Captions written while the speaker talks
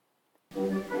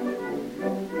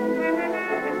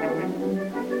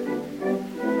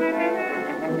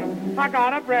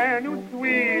got a brand new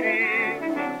sweetie,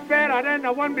 better than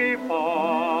the one before.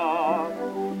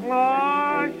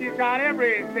 Oh, she's got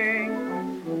everything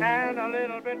and a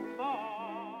little bit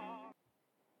more.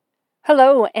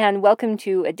 Hello, and welcome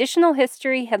to Additional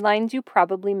History Headlines You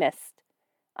Probably Missed.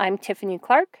 I'm Tiffany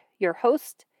Clark, your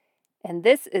host, and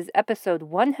this is episode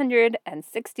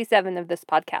 167 of this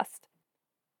podcast.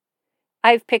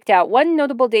 I've picked out one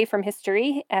notable day from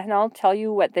history, and I'll tell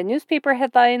you what the newspaper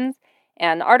headlines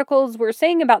and articles were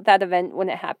saying about that event when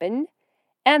it happened,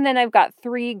 and then I've got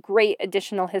 3 great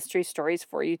additional history stories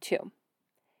for you too.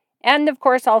 And of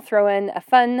course, I'll throw in a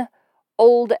fun,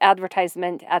 old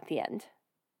advertisement at the end.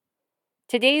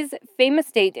 Today's famous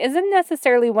date isn't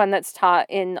necessarily one that's taught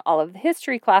in all of the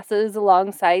history classes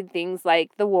alongside things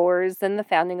like the wars and the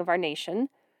founding of our nation,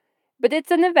 but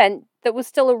it's an event that was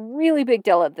still a really big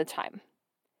deal at the time.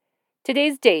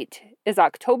 Today's date is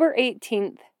October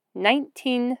 18th,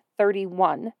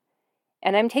 1931,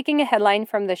 and I'm taking a headline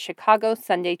from the Chicago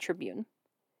Sunday Tribune.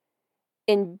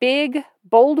 In big,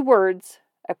 bold words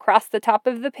across the top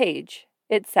of the page,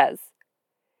 it says,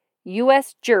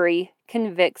 U.S. jury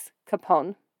convicts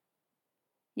Capone.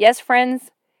 Yes,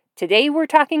 friends, today we're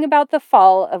talking about the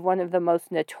fall of one of the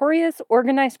most notorious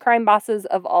organized crime bosses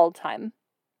of all time.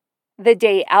 The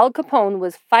day Al Capone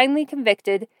was finally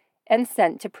convicted and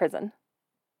sent to prison.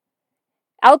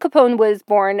 Al Capone was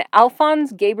born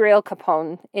Alphonse Gabriel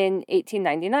Capone in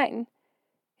 1899.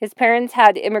 His parents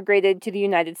had immigrated to the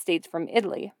United States from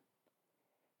Italy.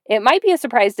 It might be a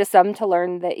surprise to some to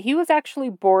learn that he was actually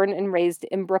born and raised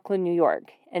in Brooklyn, New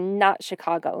York, and not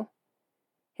Chicago.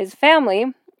 His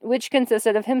family, which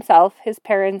consisted of himself, his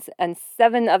parents, and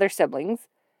 7 other siblings,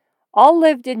 all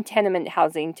lived in tenement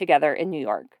housing together in New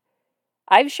York.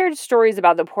 I've shared stories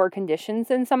about the poor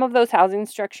conditions in some of those housing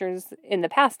structures in the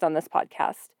past on this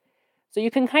podcast, so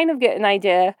you can kind of get an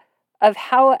idea of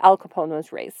how Al Capone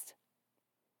was raised.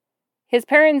 His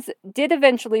parents did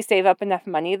eventually save up enough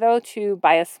money, though, to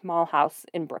buy a small house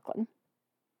in Brooklyn.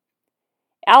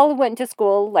 Al went to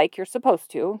school like you're supposed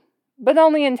to, but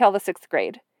only until the 6th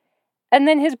grade. And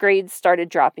then his grades started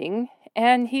dropping,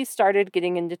 and he started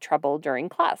getting into trouble during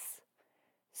class.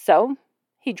 So,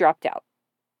 he dropped out.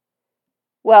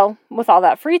 Well, with all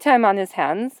that free time on his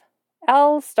hands,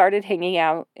 Al started hanging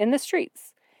out in the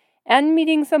streets and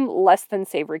meeting some less than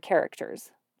savory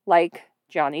characters, like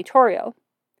Johnny Torrio.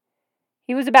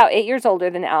 He was about 8 years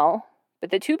older than Al, but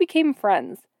the two became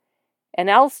friends, and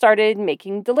Al started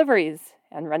making deliveries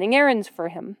and running errands for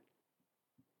him.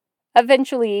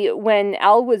 Eventually, when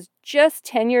Al was just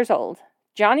 10 years old,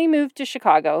 Johnny moved to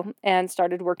Chicago and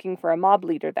started working for a mob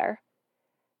leader there.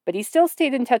 But he still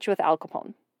stayed in touch with Al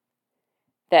Capone.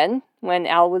 Then, when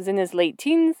Al was in his late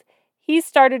teens, he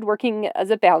started working as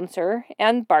a bouncer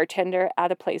and bartender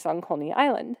at a place on Coney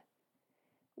Island.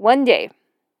 One day,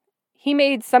 he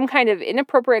made some kind of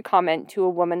inappropriate comment to a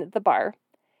woman at the bar,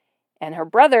 and her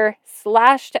brother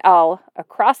slashed Al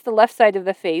across the left side of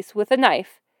the face with a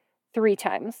knife 3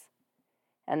 times.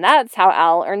 And that's how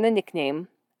Al earned the nickname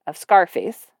of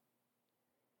Scarface.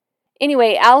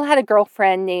 Anyway, Al had a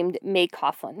girlfriend named May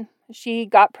Coughlin. She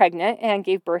got pregnant and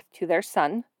gave birth to their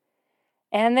son.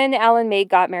 And then Al and May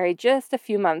got married just a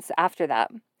few months after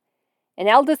that. And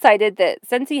Al decided that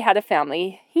since he had a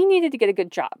family, he needed to get a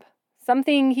good job,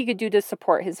 something he could do to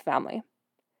support his family.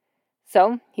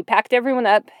 So he packed everyone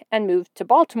up and moved to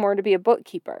Baltimore to be a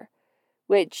bookkeeper,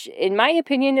 which, in my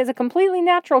opinion, is a completely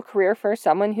natural career for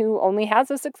someone who only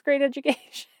has a 6th grade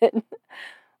education.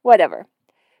 Whatever.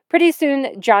 Pretty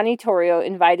soon, Johnny Torrio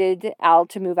invited Al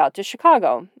to move out to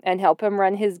Chicago and help him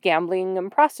run his gambling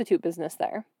and prostitute business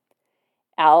there.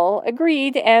 Al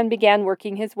agreed and began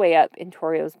working his way up in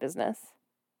Torrio's business.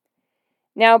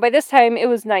 Now, by this time, it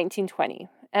was 1920,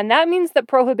 and that means that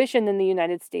prohibition in the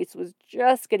United States was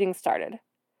just getting started.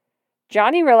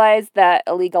 Johnny realized that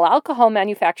illegal alcohol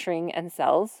manufacturing and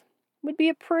sales would be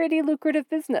a pretty lucrative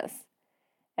business.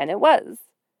 And it was.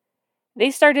 They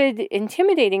started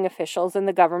intimidating officials in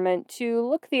the government to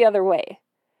look the other way,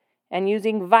 and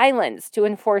using violence to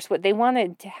enforce what they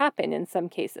wanted to happen in some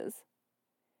cases.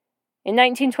 In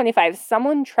 1925,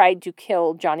 someone tried to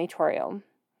kill Johnny Torrio,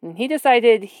 and he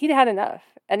decided he'd had enough,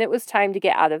 and it was time to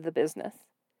get out of the business.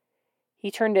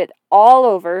 He turned it all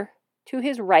over to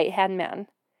his right-hand man,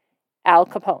 Al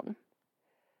Capone.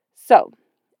 So,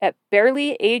 at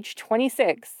barely age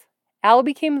 26, Al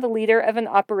became the leader of an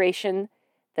operation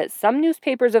that some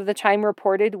newspapers of the time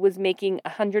reported was making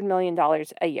 $100 million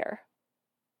a year.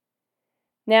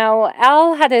 Now,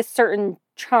 Al had a certain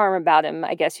charm about him,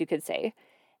 I guess you could say,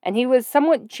 and he was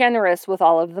somewhat generous with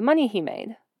all of the money he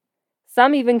made.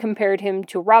 Some even compared him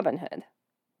to Robin Hood.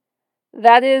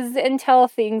 That is, until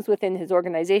things within his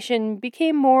organization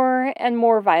became more and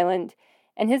more violent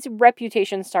and his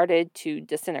reputation started to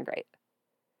disintegrate.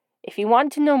 If you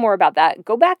want to know more about that,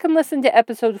 go back and listen to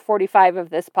episode 45 of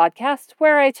this podcast,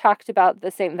 where I talked about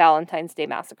the St. Valentine's Day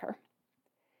Massacre.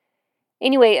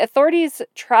 Anyway, authorities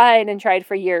tried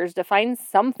for years to find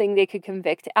something they could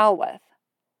convict Al with.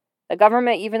 The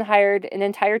government even hired an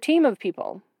entire team of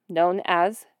people, known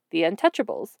as the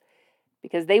Untouchables,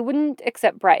 because they wouldn't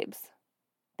accept bribes.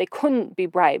 They couldn't be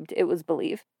bribed, it was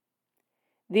believed.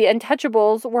 The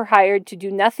Untouchables were hired to do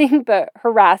nothing but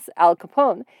harass Al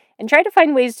Capone and try to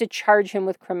find ways to charge him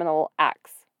with criminal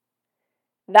acts.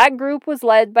 That group was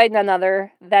led by none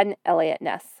other than Eliot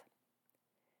Ness.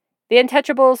 The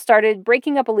Untouchables started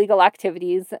breaking up illegal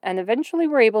activities and eventually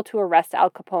were able to arrest Al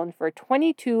Capone for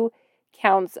 22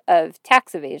 counts of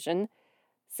tax evasion,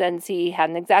 since he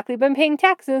hadn't exactly been paying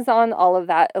taxes on all of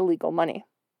that illegal money.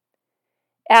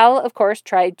 Al, of course,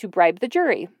 tried to bribe the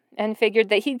jury and figured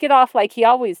that he'd get off like he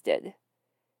always did.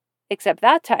 Except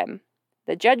that time,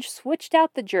 the judge switched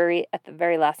out the jury at the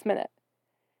very last minute.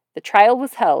 The trial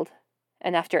was held,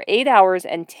 and after 8 hours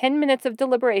and 10 minutes of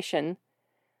deliberation,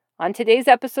 on today's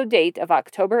episode date of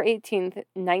October 18th,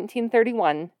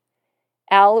 1931,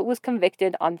 Al was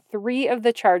convicted on 3 of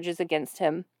the charges against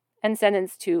him and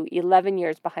sentenced to 11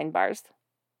 years behind bars.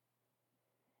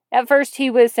 At first, he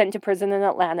was sent to prison in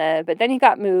Atlanta, but then he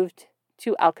got moved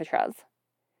to Alcatraz.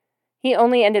 He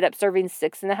only ended up serving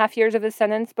 6.5 years of his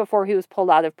sentence before he was pulled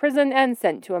out of prison and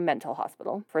sent to a mental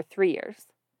hospital for 3 years.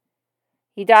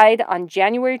 He died on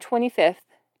January 25th,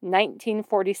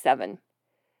 1947,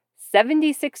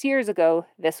 76 years ago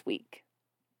this week.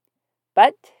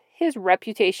 But his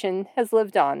reputation has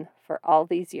lived on for all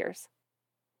these years.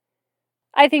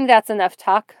 I think that's enough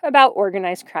talk about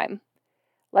organized crime.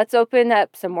 Let's open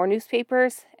up some more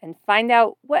newspapers and find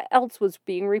out what else was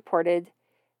being reported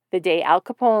the day Al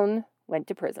Capone went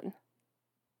to prison.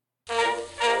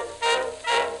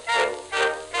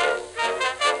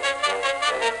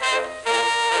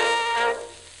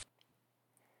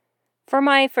 For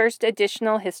my first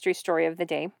additional history story of the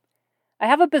day, I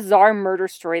have a bizarre murder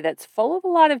story that's full of a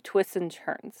lot of twists and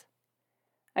turns.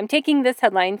 I'm taking this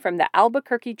headline from the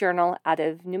Albuquerque Journal out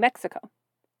of New Mexico.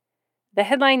 The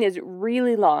headline is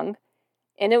really long,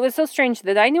 and it was so strange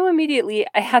that I knew immediately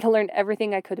I had to learn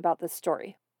everything I could about this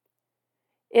story.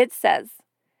 It says,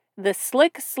 "The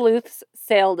Slick Sleuths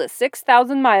sailed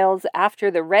 6,000 miles after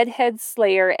the Redhead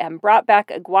Slayer and brought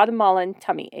back a Guatemalan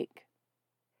tummy ache."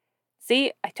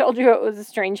 See, I told you it was a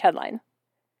strange headline.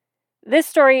 This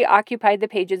story occupied the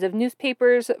pages of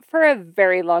newspapers for a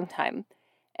very long time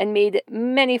and made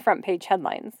many front-page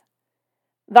headlines.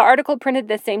 The article printed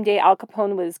the same day Al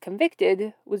Capone was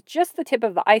convicted was just the tip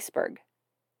of the iceberg.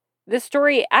 The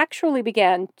story actually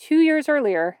began 2 years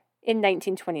earlier in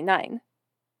 1929.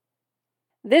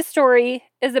 This story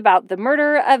is about the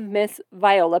murder of Miss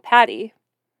Viola Patty,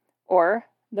 or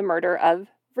the murder of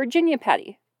Virginia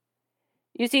Patty.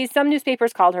 You see, some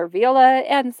newspapers called her Viola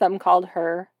and some called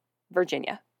her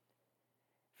Virginia.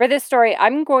 For this story,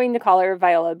 I'm going to call her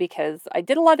Viola because I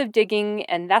did a lot of digging,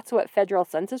 and that's what federal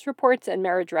census reports and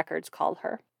marriage records call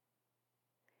her.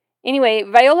 Anyway,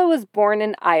 Viola was born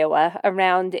in Iowa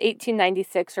around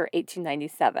 1896 or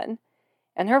 1897,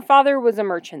 and her father was a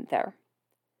merchant there.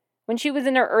 When she was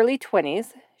in her early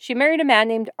 20s, she married a man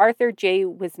named Arthur J.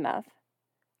 Wismath.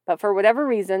 But for whatever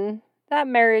reason, that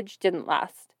marriage didn't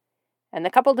last, and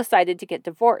the couple decided to get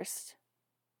divorced.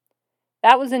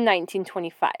 That was in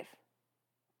 1925.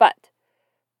 But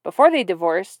before they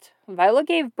divorced, Viola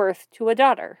gave birth to a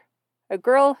daughter, a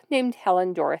girl named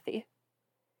Helen Dorothy.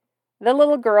 The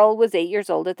little girl was 8 years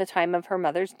old at the time of her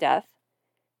mother's death,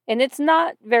 and it's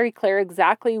not very clear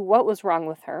exactly what was wrong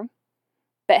with her,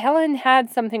 but Helen had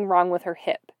something wrong with her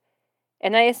hip,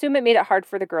 and I assume it made it hard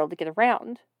for the girl to get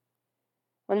around.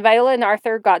 When Viola and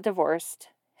Arthur got divorced,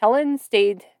 Helen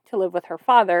stayed to live with her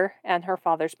father and her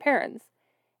father's parents,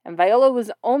 and Viola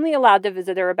was only allowed to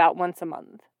visit her about once a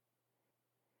month.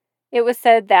 It was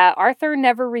said that Arthur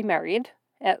never remarried,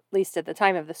 at least at the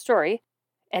time of the story,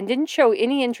 and didn't show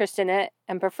any interest in it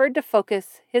and preferred to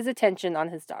focus his attention on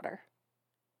his daughter.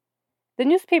 The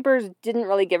newspapers didn't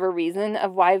really give a reason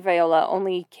of why Viola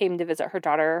only came to visit her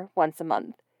daughter once a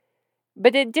month,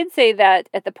 but it did say that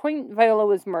at the point Viola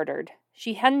was murdered,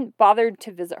 she hadn't bothered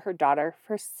to visit her daughter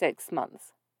for 6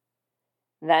 months.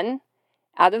 Then,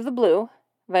 out of the blue,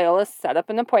 Viola set up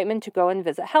an appointment to go and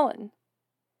visit Helen.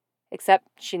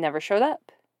 Except she never showed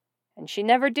up, and she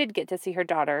never did get to see her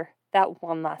daughter that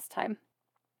one last time.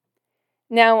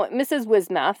 Now, Mrs.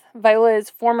 Wismath, Viola's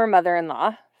former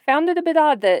mother-in-law, found it a bit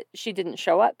odd that she didn't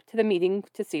show up to the meeting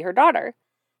to see her daughter.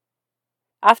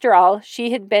 After all,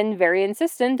 she had been very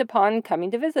insistent upon coming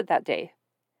to visit that day.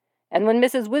 And when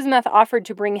Mrs. Wismeth offered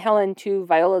to bring Helen to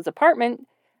Viola's apartment,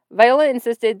 Viola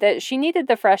insisted that she needed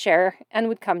the fresh air and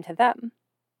would come to them.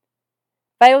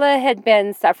 Viola had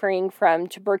been suffering from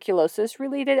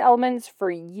tuberculosis-related ailments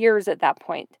for years at that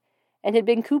point, and had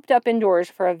been cooped up indoors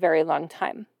for a very long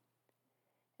time.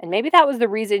 And maybe that was the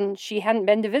reason she hadn't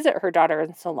been to visit her daughter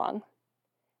in so long.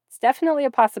 It's definitely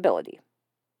a possibility.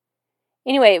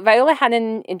 Anyway, Viola had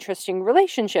an interesting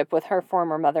relationship with her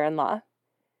former mother-in-law.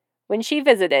 When she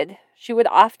visited, she would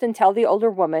often tell the older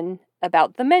woman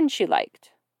about the men she liked,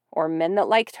 or men that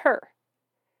liked her.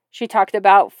 She talked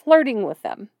about flirting with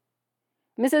them.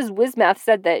 Mrs. Wismeth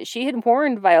said that she had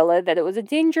warned Viola that it was a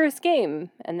dangerous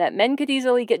game and that men could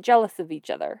easily get jealous of each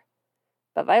other.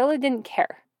 But Viola didn't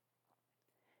care.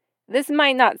 This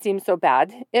might not seem so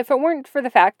bad if it weren't for the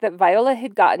fact that Viola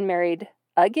had gotten married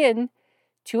again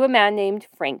to a man named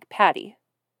Frank Patty.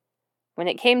 When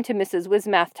it came to Mrs.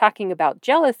 Wismeth talking about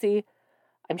jealousy,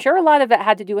 I'm sure a lot of it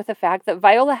had to do with the fact that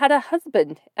Viola had a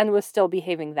husband and was still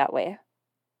behaving that way.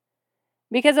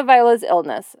 Because of Viola's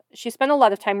illness, she spent a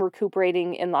lot of time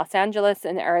recuperating in Los Angeles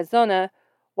and Arizona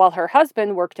while her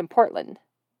husband worked in Portland.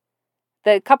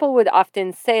 The couple would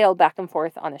often sail back and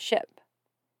forth on a ship.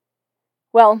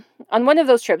 Well, on one of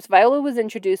those trips, Viola was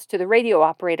introduced to the radio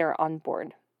operator on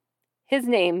board. His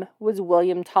name was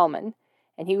William Tallman,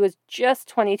 and he was just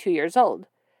 22 years old,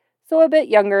 so a bit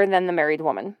younger than the married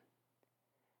woman.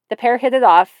 The pair hit it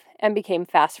off and became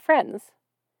fast friends.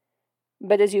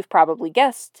 But as you've probably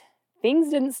guessed, things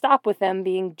didn't stop with them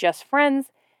being just friends,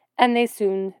 and they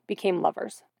soon became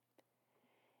lovers.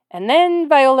 And then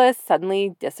Viola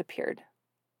suddenly disappeared.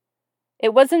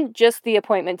 It wasn't just the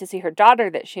appointment to see her daughter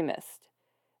that she missed,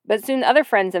 but soon other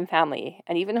friends and family,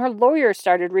 and even her lawyer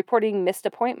started reporting missed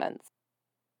appointments.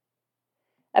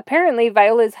 Apparently,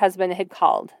 Viola's husband had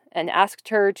called and asked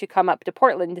her to come up to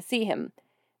Portland to see him,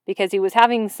 because he was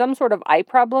having some sort of eye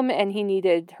problem and he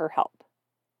needed her help.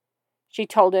 She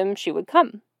told him she would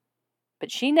come,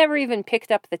 but she never even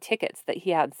picked up the tickets that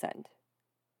he had sent.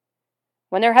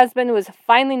 When her husband was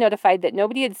finally notified that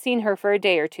nobody had seen her for a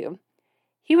day or two,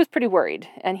 he was pretty worried,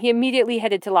 and he immediately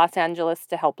headed to Los Angeles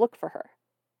to help look for her.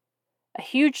 A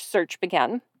huge search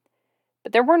began,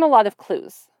 but there weren't a lot of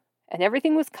clues, and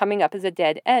everything was coming up as a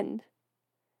dead end.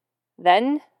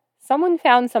 Then, someone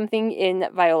found something in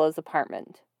Viola's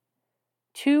apartment.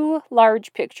 2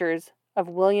 large pictures of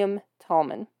William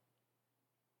Tallman.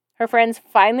 Her friends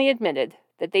finally admitted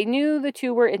that they knew the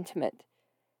two were intimate,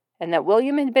 and that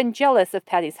William had been jealous of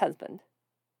Patty's husband.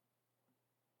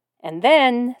 And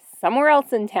then, somewhere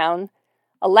else in town,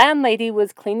 a landlady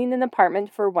was cleaning an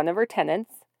apartment for one of her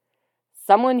tenants,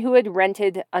 someone who had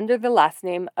rented under the last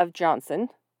name of Johnson,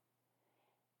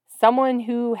 someone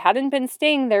who hadn't been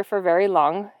staying there for very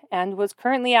long and was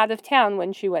currently out of town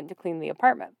when she went to clean the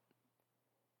apartment.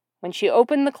 When she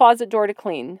opened the closet door to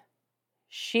clean,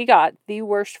 she got the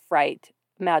worst fright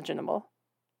imaginable.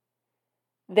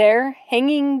 There,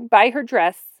 hanging by her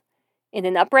dress, in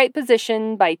an upright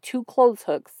position by 2 clothes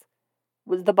hooks,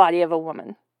 was the body of a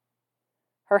woman.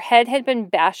 Her head had been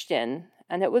bashed in,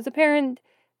 and it was apparent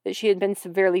that she had been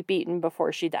severely beaten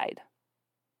before she died.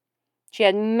 She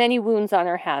had many wounds on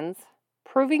her hands,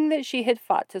 proving that she had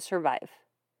fought to survive.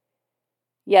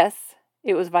 Yes,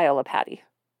 it was Viola Patty.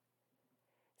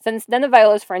 Since none of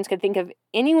Viola's friends could think of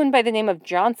anyone by the name of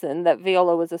Johnson that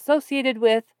Viola was associated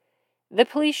with, the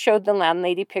police showed the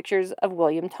landlady pictures of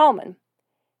William Tallman.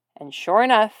 And sure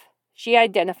enough, she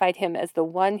identified him as the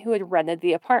one who had rented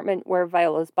the apartment where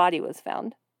Viola's body was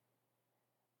found.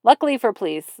 Luckily for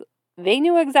police, they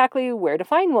knew exactly where to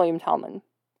find William Tallman.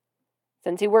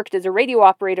 Since he worked as a radio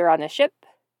operator on a ship,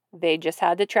 they just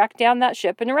had to track down that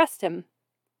ship and arrest him.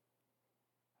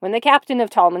 When the captain of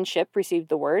Tallman's ship received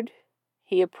the word,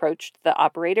 he approached the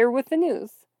operator with the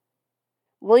news.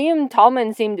 William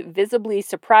Tallman seemed visibly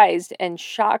surprised and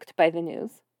shocked by the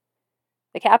news.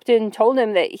 The captain told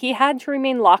him that he had to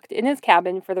remain locked in his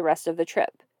cabin for the rest of the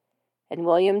trip, and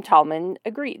William Tallman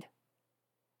agreed.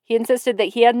 He insisted that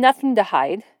he had nothing to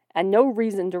hide and no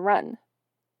reason to run.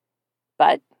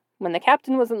 But when the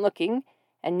captain wasn't looking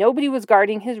and nobody was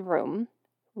guarding his room,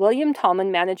 William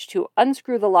Tallman managed to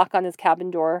unscrew the lock on his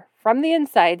cabin door from the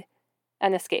inside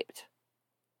and escaped.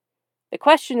 The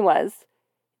question was,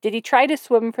 did he try to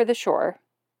swim for the shore,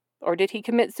 or did he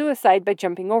commit suicide by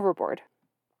jumping overboard?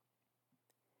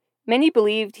 Many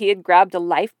believed he had grabbed a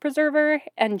life preserver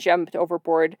and jumped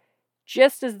overboard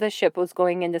just as the ship was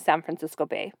going into San Francisco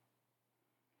Bay.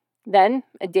 Then,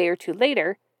 a day or two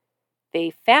later, they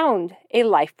found a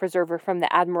life preserver from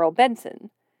the Admiral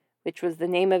Benson, which was the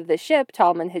name of the ship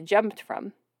Tallman had jumped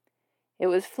from. It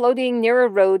was floating near a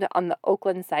road on the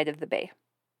Oakland side of the bay.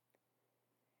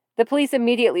 The police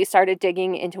immediately started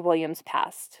digging into William's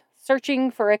past, searching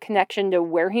for a connection to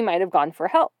where he might have gone for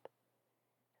help.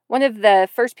 One of the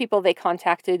first people they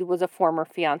contacted was a former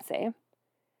fiancé.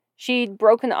 She'd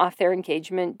broken off their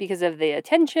engagement because of the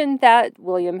attention that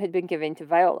William had been giving to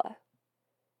Viola.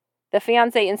 The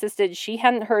fiancé insisted she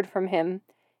hadn't heard from him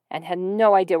and had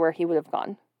no idea where he would have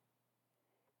gone.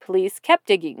 Police kept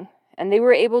digging, and they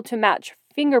were able to match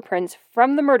fingerprints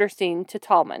from the murder scene to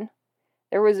Tallman.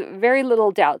 There was very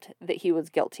little doubt that he was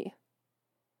guilty.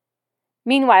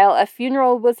 Meanwhile, a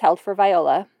funeral was held for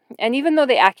Viola, and even though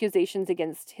the accusations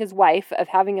against his wife of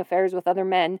having affairs with other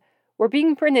men were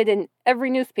being printed in every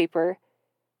newspaper,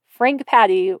 Frank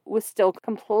Patty was still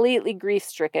completely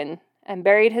grief-stricken and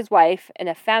buried his wife in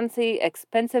a fancy,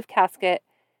 expensive casket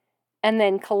and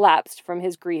then collapsed from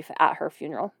his grief at her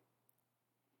funeral.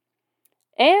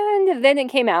 And then it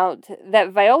came out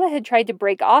that Viola had tried to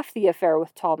break off the affair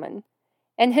with Tallman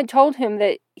and had told him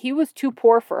that he was too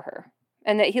poor for her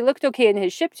and that he looked okay in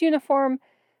his ship's uniform,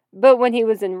 but when he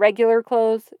was in regular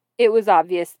clothes, it was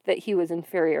obvious that he was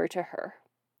inferior to her.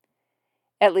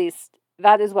 At least,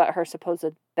 that is what her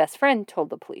supposed best friend told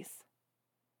the police.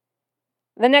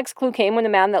 The next clue came when a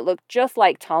man that looked just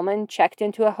like Tallman checked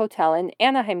into a hotel in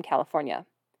Anaheim, California,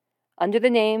 under the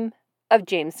name of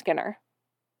James Skinner.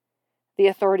 The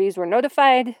authorities were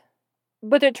notified,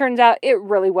 but it turns out it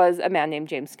really was a man named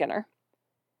James Skinner.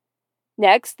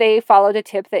 Next, they followed a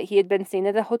tip that he had been seen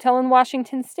at a hotel in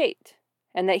Washington State,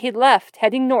 and that he'd left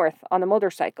heading north on a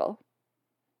motorcycle.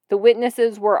 The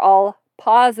witnesses were all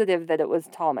positive that it was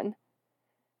Tallman.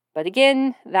 But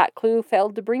again, that clue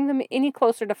failed to bring them any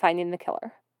closer to finding the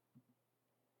killer.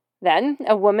 Then,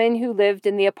 a woman who lived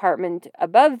in the apartment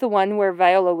above the one where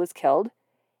Viola was killed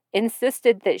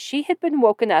insisted that she had been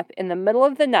woken up in the middle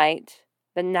of the night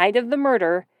of the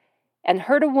murder, and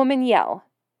heard a woman yell,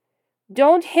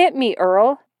 "Don't hit me,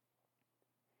 Earl."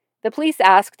 The police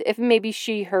asked if maybe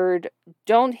she heard,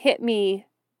 "Don't hit me,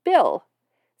 Bill,"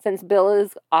 since Bill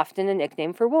is often a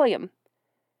nickname for William.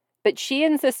 But she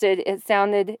insisted it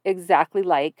sounded exactly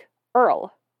like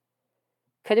Earl.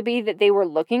 Could it be that they were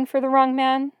looking for the wrong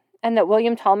man, and that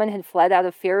William Tallman had fled out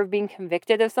of fear of being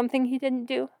convicted of something he didn't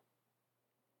do?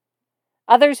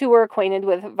 Others who were acquainted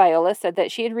with Viola said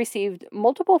that she had received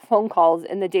multiple phone calls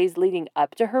in the days leading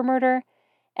up to her murder,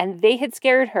 and they had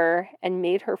scared her and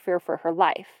made her fear for her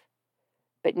life.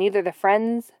 But neither the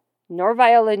friends nor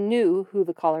Viola knew who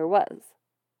the caller was.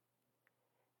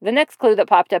 The next clue that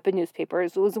popped up in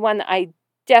newspapers was one I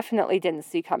definitely didn't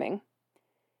see coming.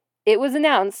 It was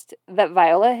announced that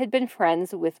Viola had been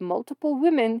friends with multiple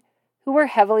women who were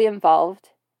heavily involved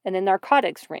in a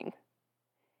narcotics ring,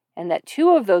 and that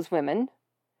 2 of those women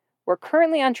were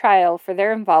currently on trial for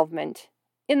their involvement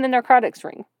in the narcotics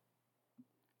ring.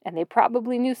 And they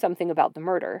probably knew something about the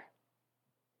murder.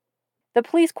 The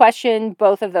police questioned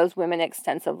both of those women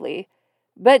extensively,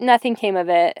 but nothing came of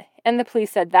it, and the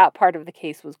police said that part of the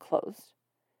case was closed.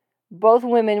 Both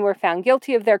women were found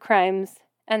guilty of their crimes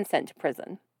and sent to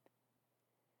prison.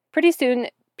 Pretty soon,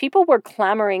 people were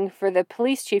clamoring for the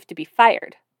police chief to be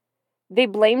fired. They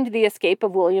blamed the escape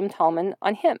of William Tallman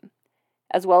on him,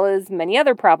 as well as many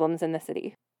other problems in the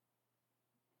city.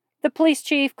 The police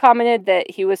chief commented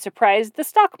that he was surprised the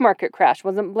stock market crash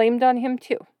wasn't blamed on him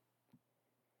too.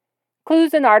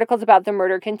 Clues and articles about the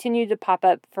murder continued to pop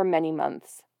up for many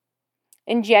months.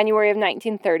 In January of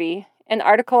 1930, an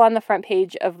article on the front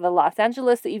page of the Los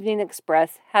Angeles Evening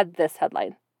Express had this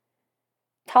headline: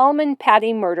 "Tallman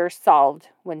Patty murder solved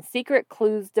when secret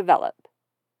clues develop."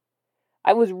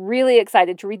 I was really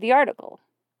excited to read the article,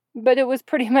 but it was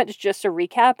pretty much just a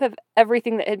recap of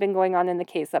everything that had been going on in the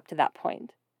case up to that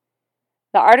point.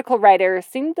 The article writer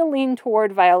seemed to lean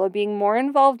toward Viola being more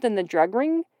involved in the drug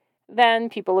ring than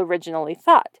people originally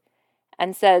thought,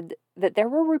 and said that there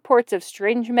were reports of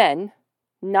strange men,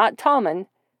 not Tallman,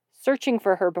 searching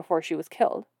for her before she was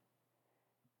killed.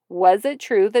 Was it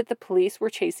true that the police were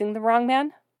chasing the wrong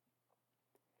man?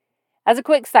 As a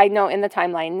quick side note in the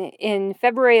timeline, in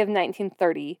February of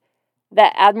 1930,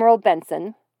 the Admiral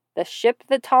Benson, the ship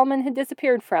that Tallman had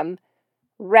disappeared from,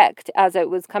 wrecked as it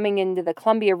was coming into the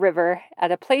Columbia River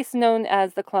at a place known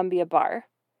as the Columbia Bar.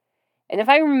 And if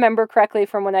I remember correctly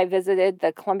from when I visited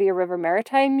the Columbia River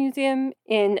Maritime Museum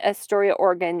in Astoria,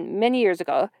 Oregon many years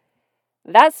ago,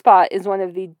 that spot is one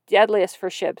of the deadliest for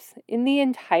ships in the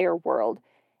entire world,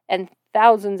 and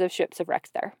thousands of ships have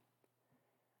wrecked there.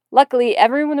 Luckily,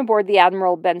 everyone aboard the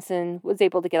Admiral Benson was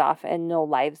able to get off and no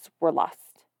lives were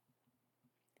lost.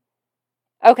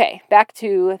 Okay, back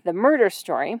to the murder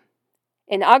story.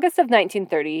 In August of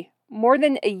 1930, more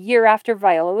than a year after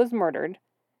Viola was murdered,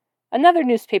 another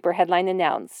newspaper headline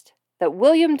announced that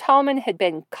William Tallman had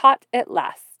been caught at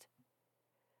last.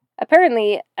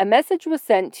 Apparently, a message was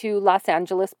sent to Los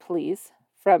Angeles police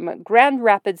from Grand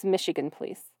Rapids, Michigan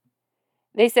police.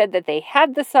 They said that they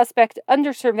had the suspect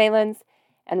under surveillance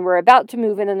and were about to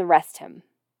move in and arrest him.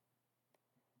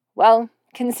 Well,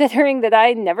 considering that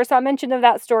I never saw mention of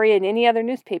that story in any other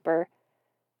newspaper,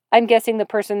 I'm guessing the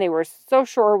person they were so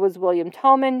sure was William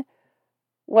Tallman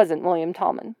wasn't William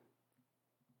Tallman.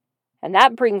 And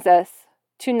that brings us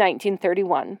to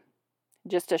 1931,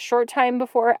 just a short time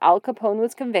before Al Capone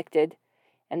was convicted,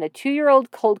 and the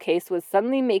 2-year-old cold case was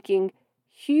suddenly making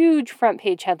huge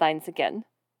front-page headlines again.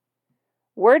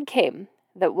 Word came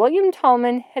that William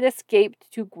Tallman had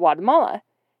escaped to Guatemala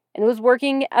and was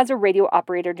working as a radio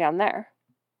operator down there.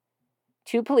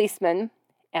 2 policemen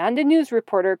and a news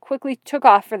reporter quickly took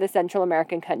off for the Central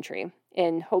American country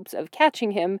in hopes of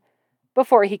catching him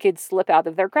before he could slip out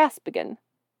of their grasp again.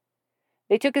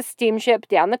 They took a steamship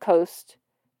down the coast,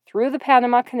 through the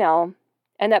Panama Canal,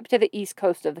 and up to the east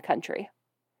coast of the country.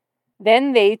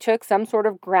 Then they took some sort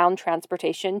of ground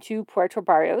transportation to Puerto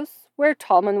Barrios, where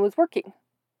Tallman was working.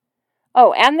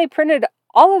 Oh, and they printed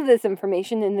all of this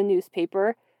information in the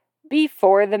newspaper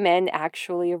before the men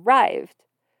actually arrived.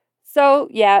 So,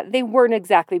 yeah, they weren't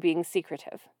exactly being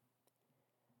secretive.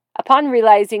 Upon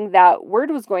realizing that word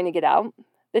was going to get out,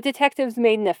 the detectives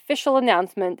made an official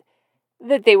announcement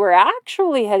that they were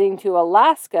actually heading to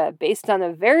Alaska based on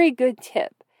a very good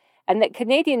tip, and that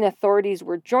Canadian authorities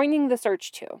were joining the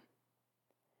search too.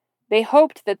 They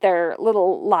hoped that their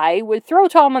little lie would throw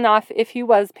Tallman off if he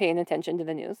was paying attention to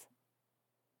the news.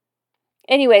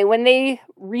 Anyway, when they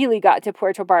really got to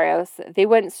Puerto Barrios, they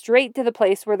went straight to the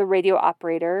place where the radio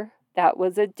operator, that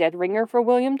was a dead ringer for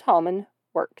William Tallman,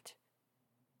 worked.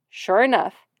 Sure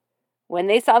enough, when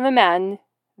they saw the man,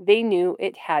 they knew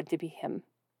it had to be him.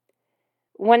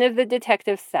 One of the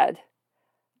detectives said,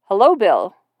 "Hello,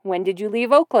 Bill. When did you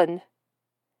leave Oakland?"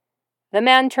 The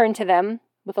man turned to them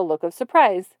with a look of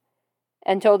surprise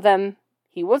and told them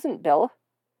he wasn't Bill.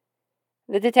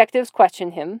 The detectives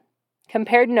questioned him,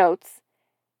 compared notes,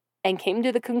 and came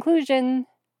to the conclusion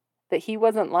that he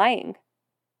wasn't lying.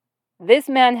 This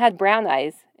man had brown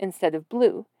eyes instead of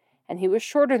blue, and he was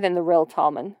shorter than the real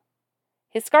Tallman.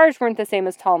 His scars weren't the same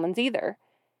as Tallman's either,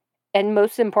 and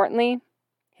most importantly,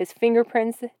 his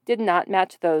fingerprints did not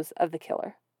match those of the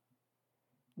killer.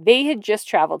 They had just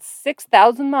traveled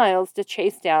 6,000 miles to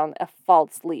chase down a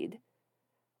false lead.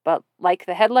 But like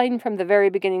the headline from the very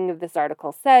beginning of this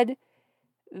article said,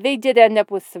 they did end up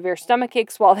with severe stomach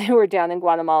aches while they were down in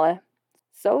Guatemala,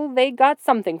 so they got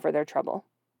something for their trouble.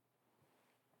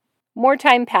 More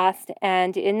time passed,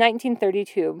 and in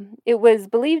 1932, it was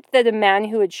believed that a man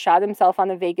who had shot himself on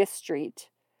a Vegas street,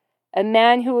 a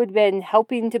man who had been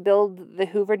helping to build the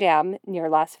Hoover Dam near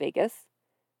Las Vegas,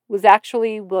 was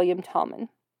actually William Tallman.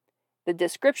 The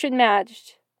description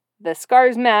matched, the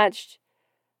scars matched,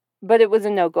 but it was a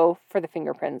no-go for the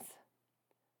fingerprints.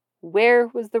 Where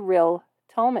was the real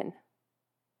Tallman?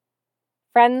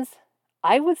 Friends,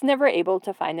 I was never able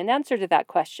to find an answer to that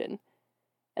question,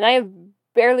 and I have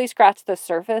barely scratched the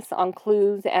surface on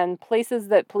clues and places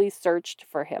that police searched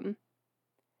for him.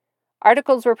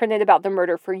 Articles were printed about the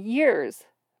murder for years,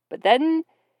 but then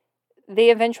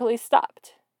they eventually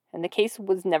stopped, and the case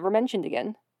was never mentioned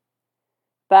again.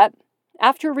 But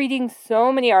after reading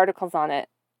so many articles on it,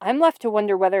 I'm left to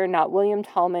wonder whether or not William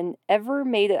Tallman ever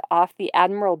made it off the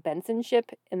Admiral Benson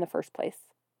ship in the first place.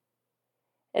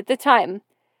 At the time,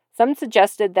 some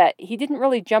suggested that he didn't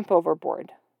really jump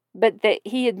overboard, but that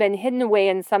he had been hidden away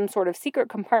in some sort of secret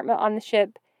compartment on the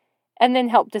ship and then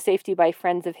helped to safety by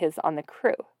friends of his on the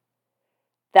crew.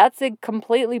 That's a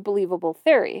completely believable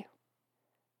theory.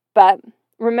 But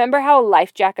remember how a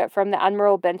life jacket from the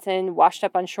Admiral Benson washed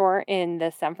up on shore in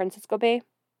the San Francisco Bay?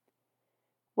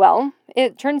 Well,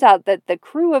 it turns out that the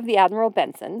crew of the Admiral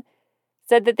Benson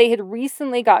said that they had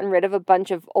recently gotten rid of a bunch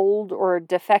of old or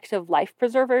defective life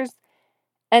preservers,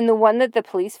 and the one that the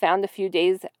police found a few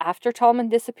days after Tallman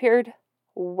disappeared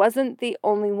wasn't the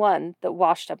only one that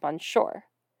washed up on shore.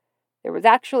 There was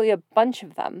actually a bunch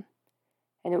of them,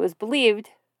 and it was believed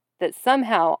that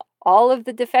somehow all of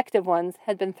the defective ones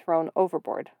had been thrown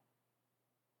overboard.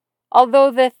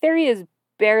 Although the theory is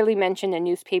barely mentioned in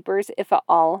newspapers, if at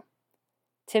all,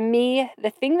 to me, the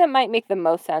thing that might make the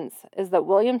most sense is that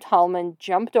William Tallman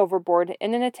jumped overboard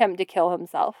in an attempt to kill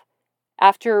himself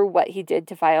after what he did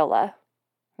to Viola.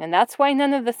 And that's why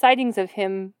none of the sightings of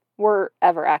him were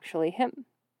ever actually him.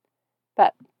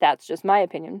 But that's just my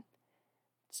opinion.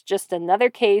 It's just another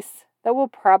case that will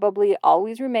probably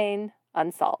always remain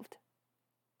unsolved.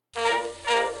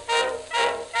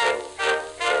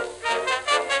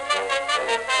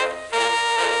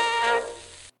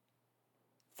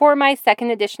 For my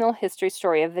second additional history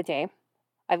story of the day,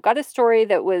 I've got a story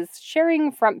that was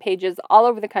sharing front pages all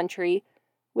over the country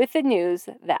with the news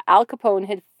that Al Capone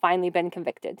had finally been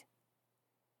convicted.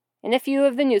 In a few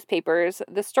of the newspapers,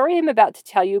 the story I'm about to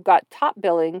tell you got top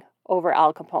billing over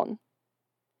Al Capone.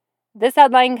 This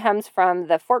headline comes from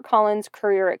the Fort Collins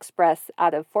Courier-Express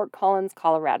out of Fort Collins,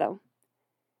 Colorado.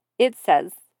 It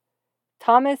says,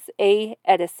 Thomas A.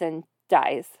 Edison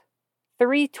dies.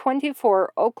 3:24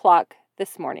 o'clock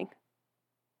this morning.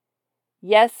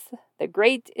 Yes, the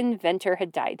great inventor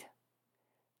had died.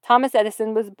 Thomas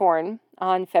Edison was born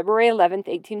on February 11th,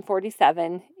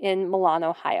 1847 in Milan,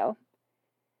 Ohio.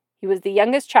 He was the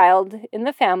youngest child in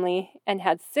the family and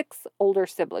had 6 older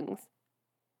siblings.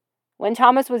 When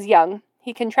Thomas was young,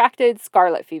 he contracted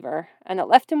scarlet fever, and it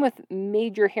left him with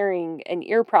major hearing and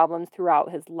ear problems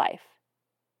throughout his life.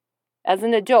 As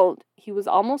an adult, he was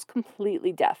almost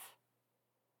completely deaf.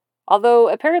 Although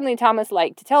apparently Thomas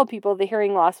liked to tell people the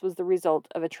hearing loss was the result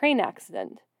of a train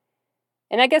accident.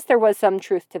 And I guess there was some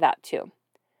truth to that too.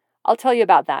 I'll tell you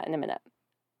about that in a minute.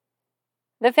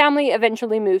 The family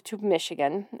eventually moved to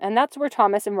Michigan, and that's where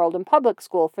Thomas enrolled in public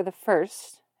school for the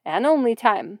first and only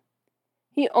time.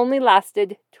 He only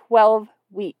lasted 12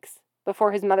 weeks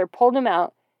before his mother pulled him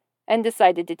out and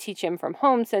decided to teach him from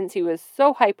home since he was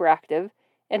so hyperactive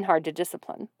and hard to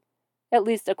discipline, at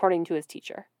least according to his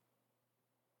teacher.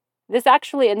 This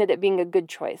actually ended up being a good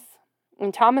choice,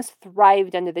 and Thomas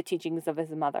thrived under the teachings of his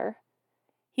mother.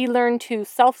 He learned to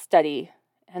self-study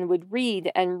and would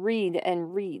read and read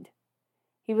and read.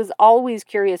 He was always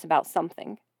curious about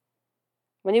something.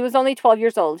 When he was only 12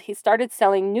 years old, he started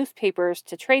selling newspapers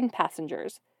to train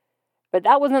passengers, but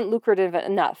that wasn't lucrative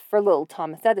enough for little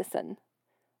Thomas Edison.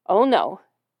 Oh no,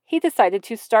 he decided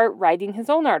to start writing his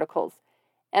own articles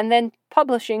and then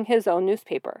publishing his own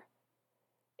newspaper.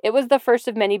 It was the first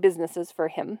of many businesses for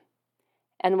him,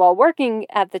 and while working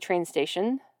at the train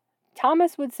station,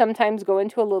 Thomas would sometimes go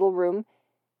into a little room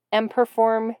and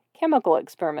perform chemical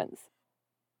experiments.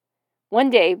 One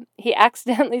day, he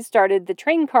accidentally started the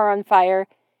train car on fire,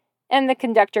 and the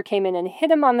conductor came in and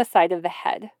hit him on the side of the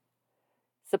head.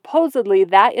 Supposedly,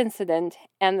 that incident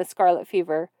and the scarlet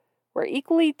fever were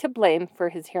equally to blame for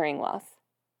his hearing loss.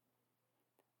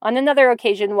 On another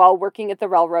occasion, while working at the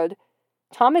railroad,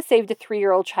 Thomas saved a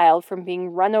 3-year-old child from being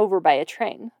run over by a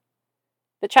train.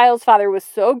 The child's father was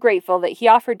so grateful that he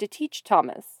offered to teach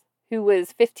Thomas, who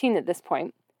was 15 at this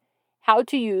point, how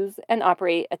to use and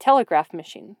operate a telegraph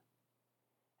machine.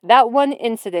 That one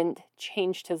incident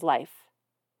changed his life.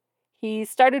 He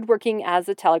started working as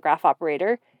a telegraph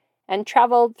operator and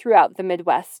traveled throughout the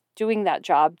Midwest doing that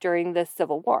job during the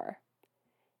Civil War.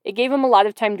 It gave him a lot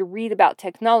of time to read about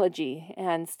technology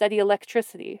and study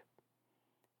electricity.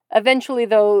 Eventually,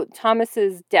 though,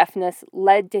 Thomas's deafness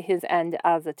led to his end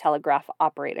as a telegraph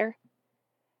operator.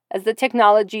 As the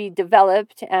technology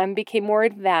developed and became more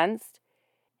advanced,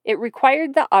 it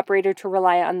required the operator to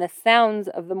rely on the sounds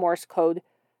of the Morse code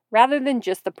rather than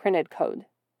just the printed code.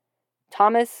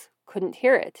 Thomas couldn't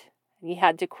hear it, and he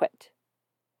had to quit.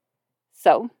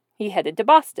 So, he headed to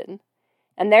Boston,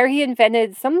 and there he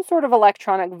invented some sort of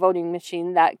electronic voting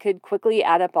machine that could quickly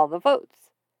add up all the votes.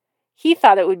 He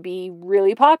thought it would be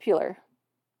really popular.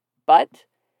 But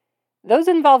those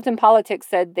involved in politics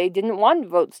said they didn't want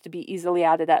votes to be easily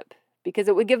added up because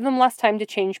it would give them less time to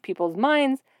change people's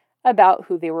minds about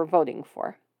who they were voting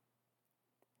for.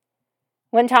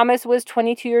 When Thomas was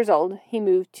 22 years old, he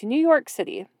moved to New York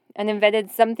City and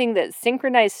invented something that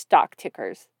synchronized stock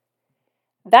tickers.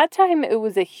 That time it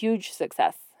was a huge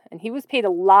success, and he was paid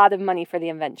a lot of money for the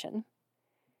invention.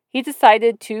 He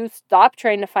decided to stop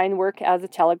trying to find work as a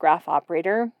telegraph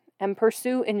operator and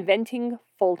pursue inventing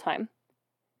full-time.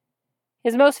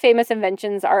 His most famous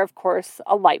inventions are, of course,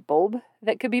 a light bulb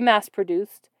that could be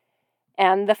mass-produced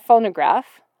and the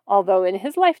phonograph, although in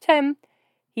his lifetime,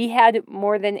 he had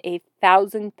more than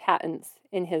 1,000 patents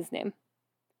in his name.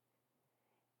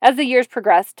 As the years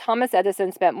progressed, Thomas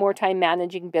Edison spent more time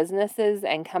managing businesses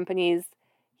and companies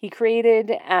he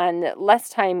created and less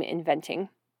time inventing.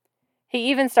 He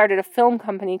even started a film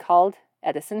company called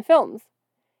Edison Films,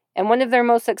 and one of their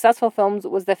most successful films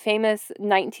was the famous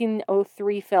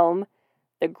 1903 film,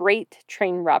 The Great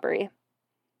Train Robbery.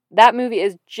 That movie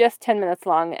is just 10 minutes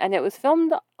long, and it was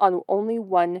filmed on only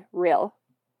one reel.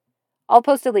 I'll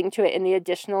post a link to it in the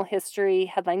additional history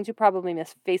headlines you probably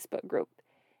missed Facebook group,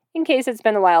 in case it's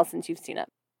been a while since you've seen it.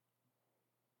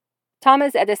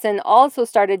 Thomas Edison also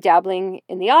started dabbling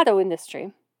in the auto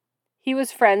industry. He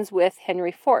was friends with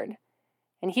Henry Ford,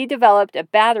 and he developed a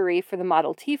battery for the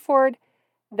Model T Ford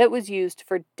that was used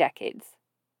for decades.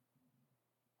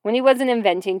 When he wasn't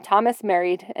inventing, Thomas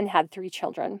married and had 3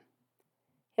 children.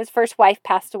 His first wife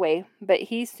passed away, but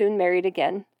he soon married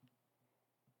again.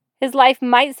 His life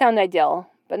might sound ideal,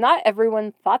 but not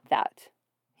everyone thought that.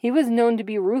 He was known to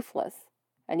be ruthless,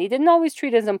 and he didn't always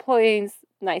treat his employees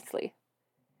nicely.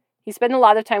 He spent a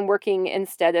lot of time working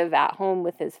instead of at home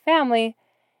with his family,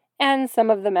 and some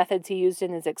of the methods he used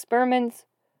in his experiments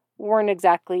weren't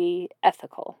exactly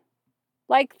ethical,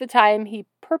 like the time he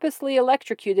purposely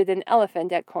electrocuted an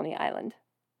elephant at Coney Island.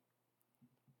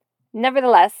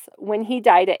 Nevertheless, when he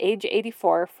died at age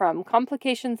 84 from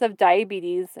complications of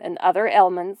diabetes and other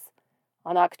ailments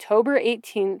on October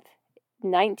 18th,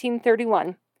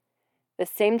 1931, the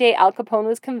same day Al Capone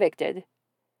was convicted,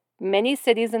 many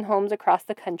cities and homes across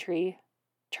the country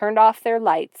turned off their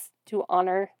lights to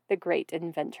honor the great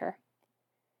inventor.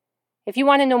 If you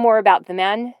want to know more about the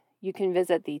man, you can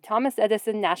visit the Thomas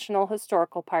Edison National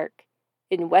Historical Park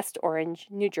in West Orange,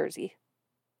 New Jersey.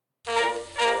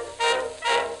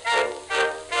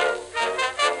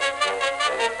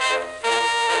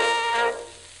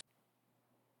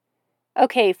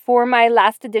 Okay, for my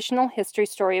last additional history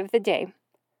story of the day,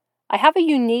 I have a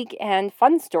unique and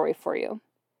fun story for you.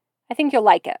 I think you'll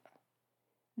like it.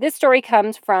 This story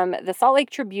comes from the Salt Lake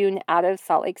Tribune out of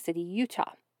Salt Lake City,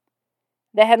 Utah.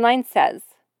 The headline says,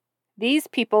 "These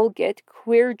people get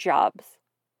queer jobs."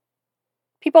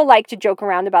 People like to joke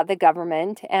around about the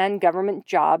government and government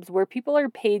jobs where people are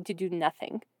paid to do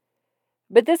nothing.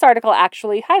 But this article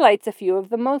actually highlights a few of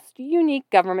the most unique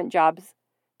government jobs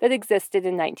that existed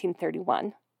in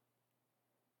 1931.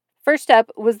 First up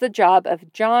was the job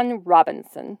of John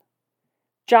Robinson.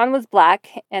 John was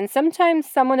black, and sometimes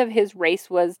someone of his race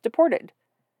was deported.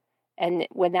 And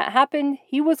when that happened,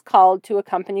 he was called to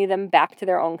accompany them back to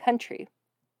their own country.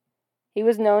 He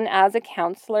was known as a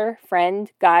counselor,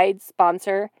 friend, guide,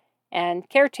 sponsor, and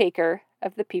caretaker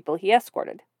of the people he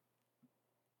escorted.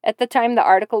 At the time the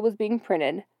article was being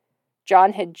printed,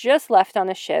 John had just left on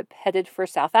a ship headed for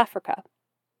South Africa.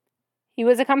 He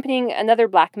was accompanying another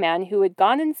black man who had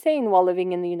gone insane while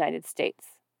living in the United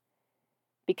States.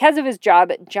 Because of his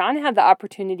job, John had the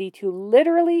opportunity to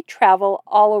literally travel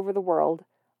all over the world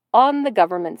on the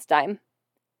government's dime.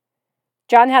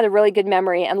 John had a really good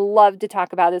memory and loved to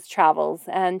talk about his travels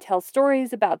and tell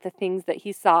stories about the things that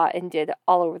he saw and did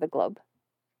all over the globe.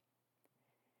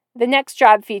 The next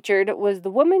job featured was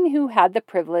the woman who had the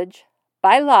privilege,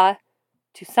 by law,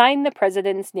 to sign the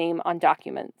president's name on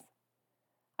documents.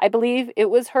 I believe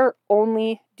it was her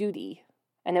only duty,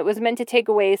 and it was meant to take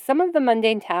away some of the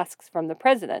mundane tasks from the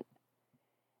president.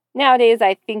 Nowadays,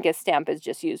 I think a stamp is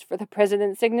just used for the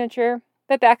president's signature,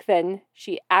 but back then,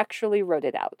 she actually wrote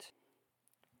it out.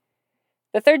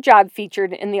 The third job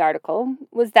featured in the article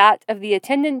was that of the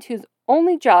attendant whose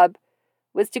only job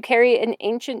was to carry an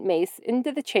ancient mace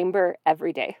into the chamber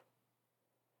every day.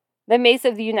 The mace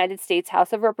of the United States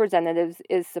House of Representatives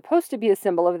is supposed to be a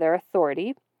symbol of their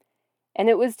authority, and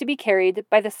it was to be carried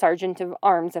by the sergeant of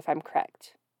arms, if I'm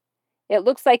correct. It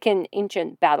looks like an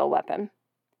ancient battle weapon.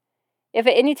 If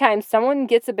at any time someone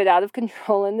gets a bit out of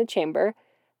control in the chamber,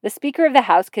 the Speaker of the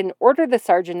House can order the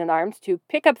sergeant at arms to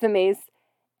pick up the mace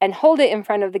and hold it in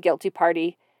front of the guilty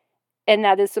party, and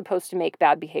that is supposed to make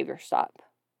bad behavior stop.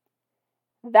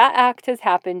 That act has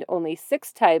happened only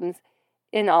 6 times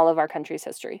in all of our country's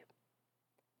history.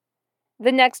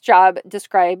 The next job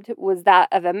described was that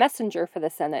of a messenger for the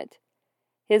Senate.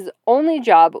 His only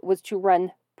job was to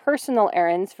run personal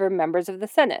errands for members of the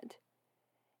Senate.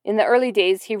 In the early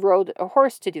days, he rode a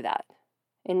horse to do that.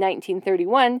 In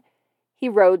 1931, he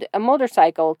rode a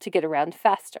motorcycle to get around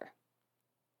faster.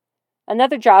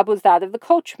 Another job was that of the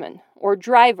coachman, or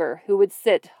driver, who would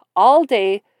sit all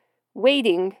day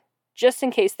waiting just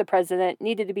in case the president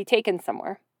needed to be taken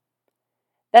somewhere.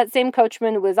 That same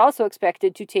coachman was also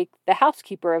expected to take the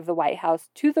housekeeper of the White House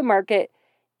to the market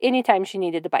anytime she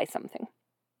needed to buy something.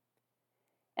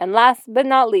 And last but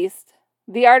not least,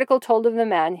 the article told of the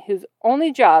man whose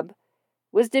only job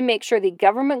was to make sure the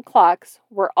government clocks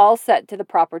were all set to the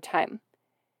proper time.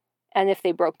 And if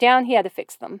they broke down, he had to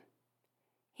fix them.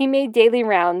 He made daily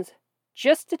rounds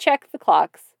just to check the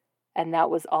clocks, and that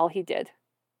was all he did.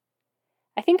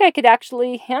 I think I could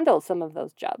actually handle some of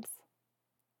those jobs.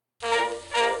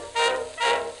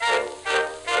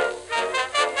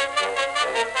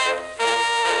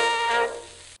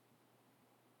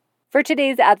 For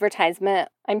today's advertisement,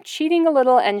 I'm cheating a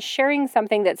little and sharing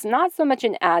something that's not so much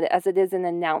an ad as it is an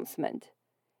announcement.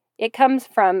 It comes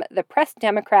from the Press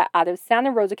Democrat out of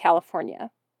Santa Rosa,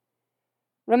 California.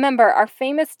 Remember, our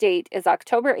famous date is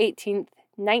October 18th,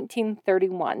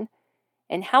 1931,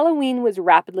 and Halloween was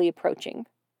rapidly approaching.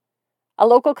 A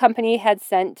local company had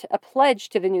sent a pledge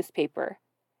to the newspaper,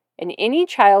 and any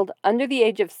child under the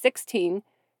age of 16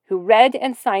 who read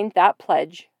and signed that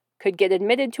pledge could get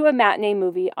admitted to a matinee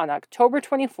movie on October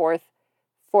 24th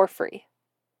for free.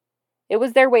 It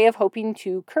was their way of hoping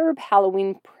to curb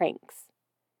Halloween pranks.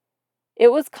 It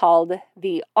was called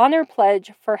the Honor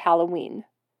Pledge for Halloween,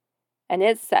 and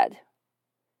it said,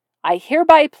 "I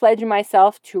hereby pledge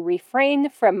myself to refrain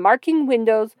from marking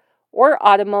windows or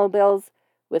automobiles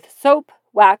with soap,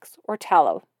 wax, or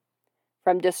tallow,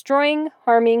 from destroying,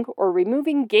 harming, or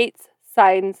removing gates,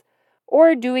 signs,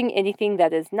 or doing anything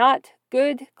that is not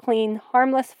good, clean,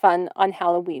 harmless fun on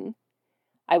Halloween.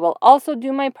 I will also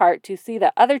do my part to see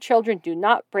that other children do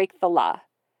not break the law.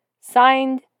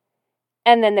 Signed,"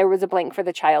 and then there was a blank for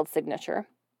the child's signature.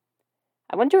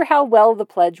 I wonder how well the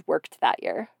pledge worked that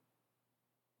year.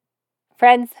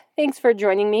 Friends, thanks for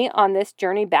joining me on this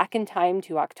journey back in time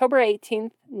to October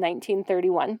 18th,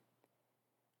 1931.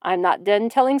 I'm not done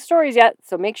telling stories yet,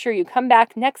 so make sure you come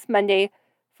back next Monday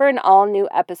for an all-new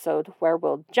episode where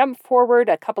we'll jump forward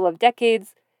a couple of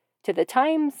decades to the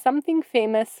time something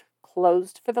famous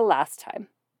closed for the last time.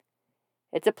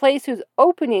 It's a place whose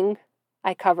opening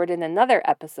I covered in another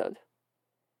episode.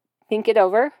 Think it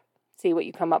over, see what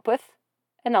you come up with,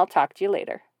 and I'll talk to you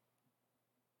later.